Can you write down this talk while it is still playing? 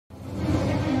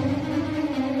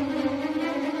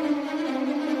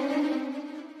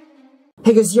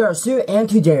Hey guys, here Stu, and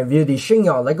today I review the Sheng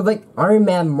Yuan Bootleg Iron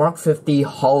Man Mark 50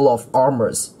 Hall of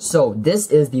Armors. So this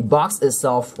is the box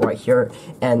itself right here,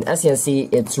 and as you can see,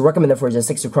 it's recommended for just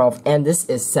 60 craft, and this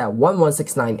is set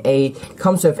 1169A,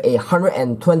 comes with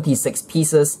 126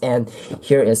 pieces, and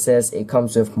here it says it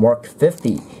comes with Mark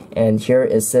 50, and here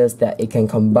it says that it can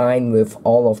combine with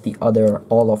all of the other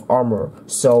Hall of Armor.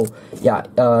 So yeah,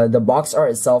 the box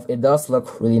art itself, it does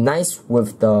look really nice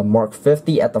with the Mark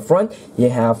 50 at the front.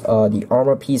 You have the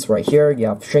armor piece right here. You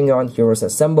have Sheng Yuan Heroes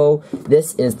Assemble.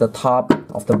 This is the top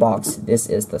of the box. This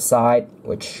is the side,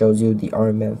 which shows you the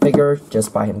Iron Man figure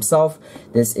just by himself.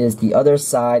 This is the other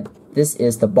side. This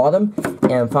is the bottom,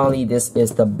 and finally this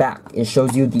is the back. It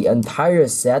shows you the entire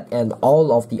set and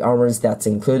all of the armors that's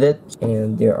included,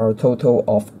 and there are a total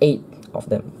of 8 of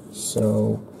them.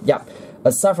 So yeah,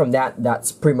 aside from that,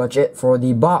 that's pretty much it for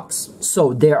the box.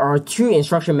 So there are 2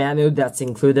 instruction manuals that's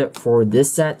included for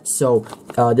this set. So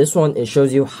this one, it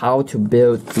shows you how to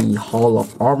build the Hall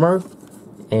of Armor.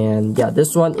 And yeah,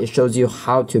 this one, it shows you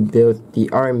how to build the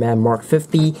Iron Man Mark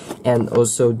 50 and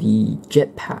also the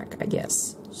jetpack, I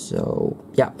guess. So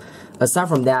yeah, aside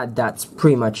from that, that's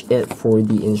pretty much it for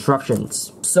the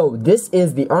instructions. So this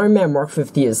is the Iron Man Mark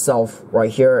 50 itself right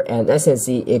here, and as you can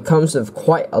see, it comes with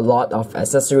quite a lot of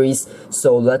accessories.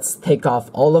 So let's take off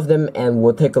all of them and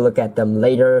we'll take a look at them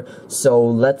later. So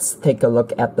let's take a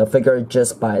look at the figure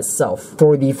just by itself.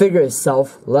 For the figure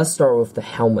itself, let's start with the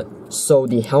helmet. So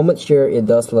the helmet here, it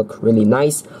does look really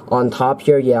nice. On top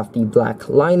here, you have the black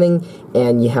lining,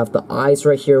 and you have the eyes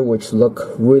right here, which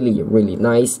look really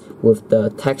nice with the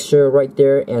texture right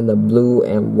there and the blue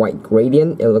and white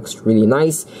gradient. It looks really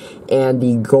nice. And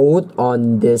the gold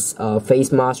on this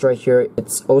face mask right here,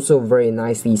 it's also very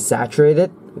nicely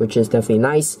saturated, which is definitely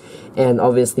nice. And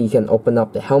obviously you can open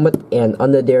up the helmet, and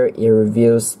under there it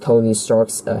reveals Tony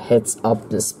Stark's heads-up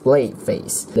display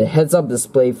face. The heads-up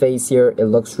display face here, it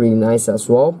looks really nice as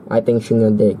well. I think Sheng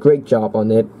Yuan did a great job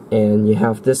on it. And you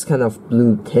have this kind of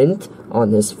blue tint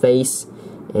on his face,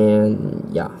 and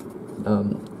yeah,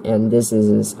 and this is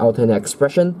his alternate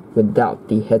expression without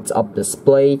the heads-up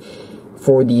display.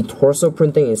 For the torso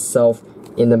printing itself,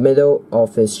 in the middle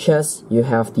of his chest, you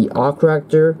have the arc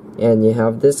reactor, and you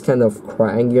have this kind of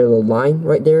triangular line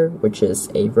right there, which is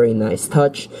a very nice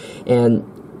touch. And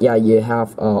yeah, you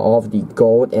have all of the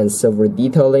gold and silver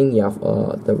detailing. You have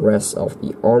the rest of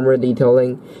the armor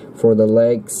detailing. For the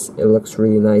legs, it looks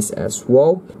really nice as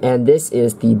well. And this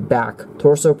is the back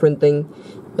torso printing.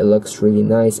 It looks really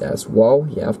nice as well.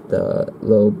 You have the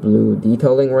little blue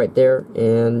detailing right there.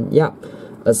 And yeah,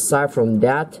 aside from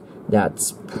that,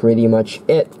 that's pretty much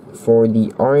it for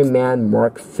the Iron Man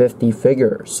Mark 50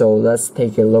 figure. So let's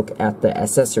take a look at the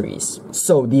accessories.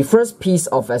 So the first piece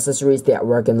of accessories that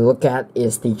we're gonna look at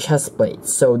is the chest plate.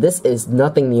 So this is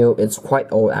nothing new, it's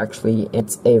quite old actually.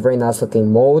 It's a very nice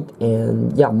looking mold,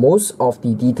 and yeah, most of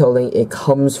the detailing, it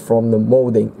comes from the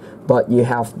molding. But you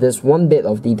have this one bit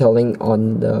of detailing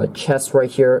on the chest right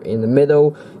here in the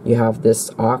middle. You have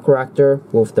this arc reactor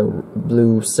with the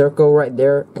blue circle right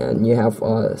there, and you have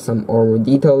some armor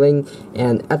detailing,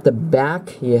 and at the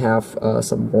back you have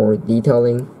some more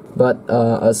detailing. But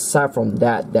aside from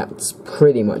that, that's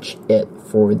pretty much it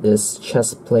for this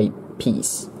chest plate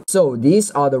piece. So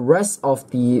these are the rest of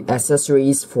the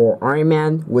accessories for Iron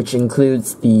Man, which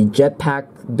includes the jetpack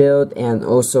build and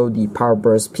also the power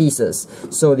burst pieces.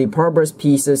 So the power burst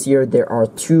pieces here, there are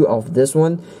 2 of this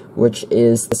one, which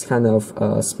is this kind of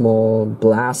small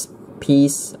blast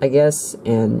piece, I guess,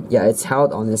 and yeah, it's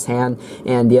held on his hand,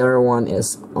 and the other one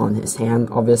is on his hand,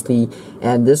 obviously.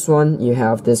 And this one, you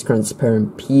have this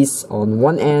transparent piece on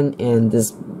one end and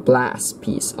this blast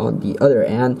piece on the other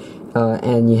end,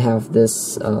 and you have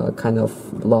this kind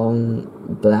of long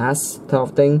blast type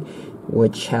of thing,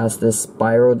 which has this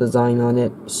spiral design on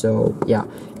it. So yeah,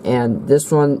 and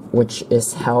this one, which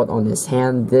is held on his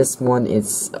hand, this one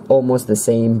is almost the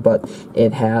same, but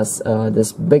it has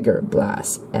this bigger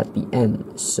blast at the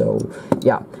end. So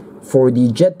yeah, for the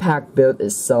jetpack build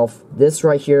itself, this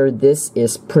right here, this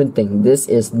is printing. This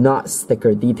is not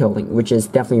sticker detailing, which is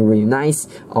definitely really nice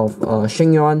of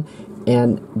Sheng Yuan.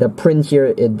 And the print here,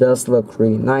 it does look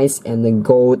really nice, and the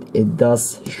gold, it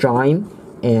does shine,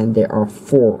 and there are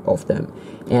 4 of them.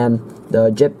 And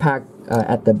the jetpack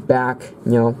at the back,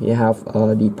 you know, you have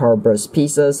the power burst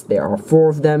pieces. There are 4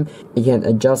 of them. You can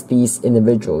adjust these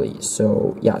individually.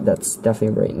 So yeah, that's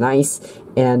definitely very nice.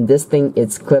 And this thing,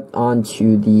 it's clipped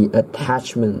onto the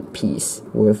attachment piece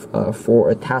with 4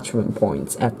 attachment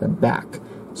points at the back.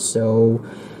 So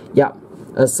yeah,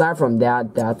 aside from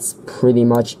that, that's pretty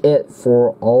much it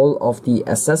for all of the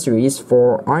accessories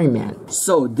for Iron Man.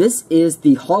 So this is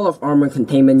the Hall of Armor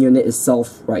containment unit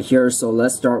itself right here. So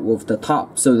let's start with the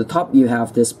top. So the top, you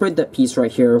have this printed piece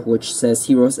right here which says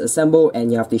Heroes Assemble,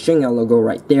 and you have the Sheng Yuan logo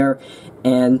right there.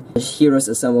 And Heroes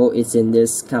Assemble is in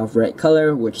this kind of red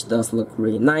color, which does look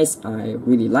really nice. I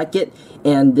really like it.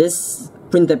 And this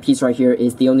printed piece right here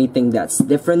is the only thing that's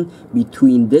different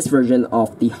between this version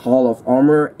of the Hall of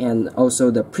Armor and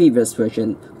also the previous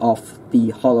version of the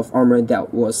Hall of Armor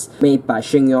that was made by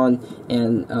Sheng Yuan,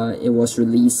 and it was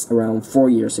released around 4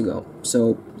 years ago.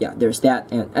 So yeah, there's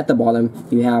that. And at the bottom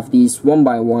you have these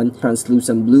 1x1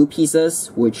 translucent blue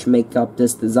pieces which make up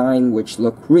this design, which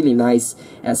look really nice,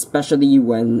 especially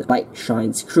when light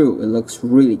shines through. It looks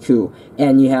really cool.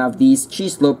 And you have these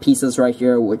cheese slope pieces right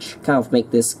here which kind of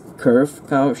make this curve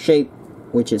kind of shape,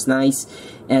 which is nice.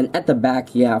 And at the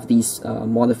back you have these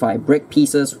modified brick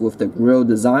pieces with the grill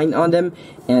design on them.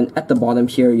 And at the bottom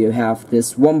here you have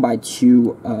this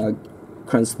 1x2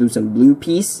 translucent blue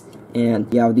piece.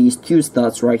 And you have these two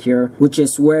studs right here, which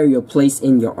is where you'll place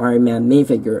in your Iron Man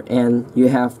minifigure. And you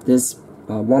have this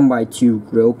 1x2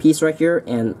 grill piece right here,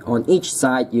 and on each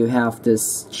side you have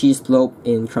this cheese slope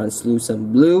in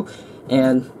translucent blue.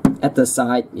 And at the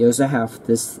side you also have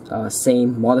this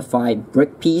same modified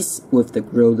brick piece with the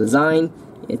grill design.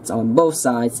 It's on both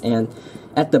sides. And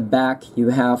at the back you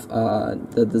have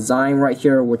the design right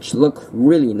here, which look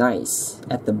really nice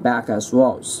at the back as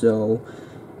well. So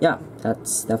yeah,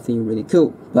 that's definitely really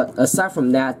cool. But aside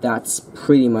from that, that's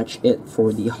pretty much it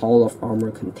for the Hall of Armor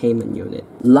containment unit.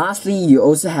 Lastly, you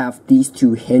also have these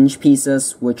two hinge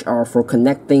pieces, which are for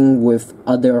connecting with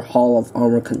other Hall of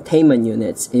Armor containment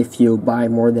units if you buy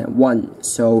more than one.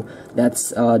 So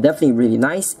that's definitely really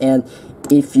nice. And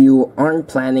if you aren't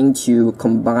planning to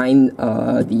combine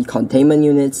the containment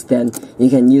units, then you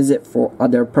can use it for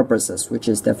other purposes, which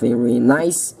is definitely really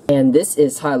nice. And this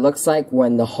is how it looks like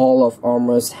when the Hall of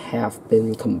Armors have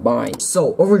been combined.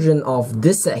 So origin of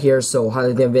this set here, so how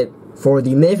to think of it. For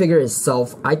the minifigure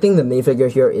itself, I think the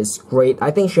minifigure here is great. I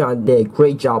think Sheng Yuan did a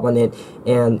great job on it,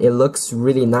 and it looks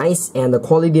really nice, and the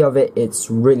quality of it,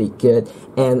 it's really good.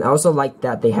 And I also like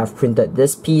that they have printed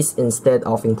this piece instead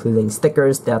of including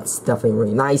stickers. That's definitely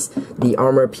really nice. The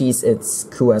armor piece, it's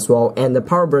cool as well, and the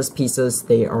power burst pieces,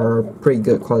 they are pretty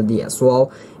good quality as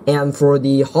well. And for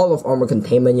the Hall of Armor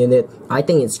containment unit, I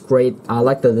think it's great. I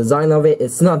like the design of it.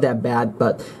 It's not that bad,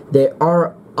 but there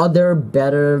are other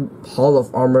better Hall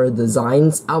of Armor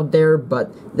designs out there,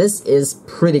 but this is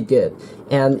pretty good.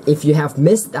 And if you have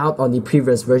missed out on the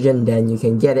previous version, then you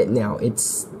can get it now.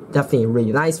 It's definitely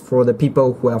really nice for the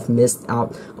people who have missed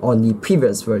out on the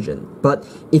previous version. But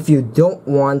if you don't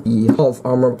want the Hall of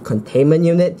Armor containment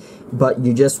unit, but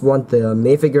you just want the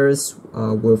minifigures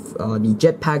with the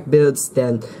jetpack builds,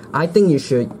 then I think you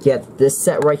should get this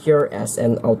set right here as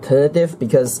an alternative,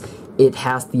 because it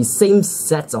has the same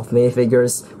sets of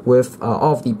minifigures with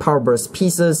all of the power burst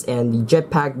pieces and the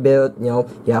jetpack build. You know,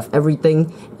 you have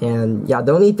everything. And yeah,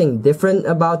 the only thing different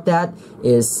about that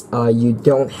is you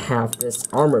don't have this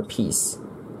armor piece.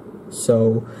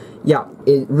 So yeah,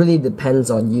 it really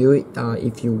depends on you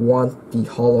if you want the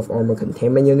Hall of Armor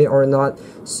containment unit or not.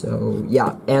 So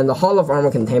yeah, and the Hall of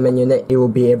Armor containment unit, it will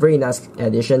be a very nice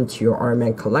addition to your Iron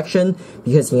Man collection,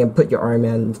 because you can put your Iron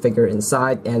Man figure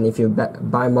inside, and if you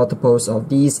buy multiples of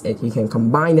these, you can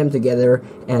combine them together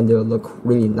and they'll look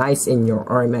really nice in your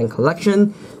Iron Man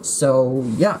collection. So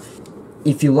yeah,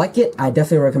 if you like it, I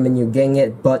definitely recommend you getting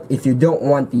it. But if you don't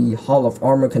want the Hall of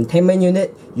Armor containment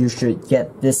unit, you should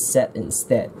get this set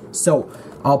instead. So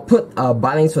I'll put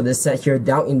buy links for this set here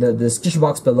down in the description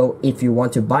box below if you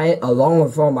want to buy it, along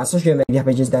with all my social media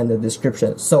pages down in the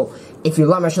description. So if you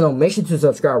like my channel, make sure to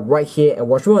subscribe right here and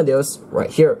watch more videos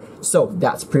right here. So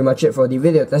that's pretty much it for the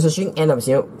video. Thanks for watching, and I'll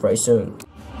see you very soon.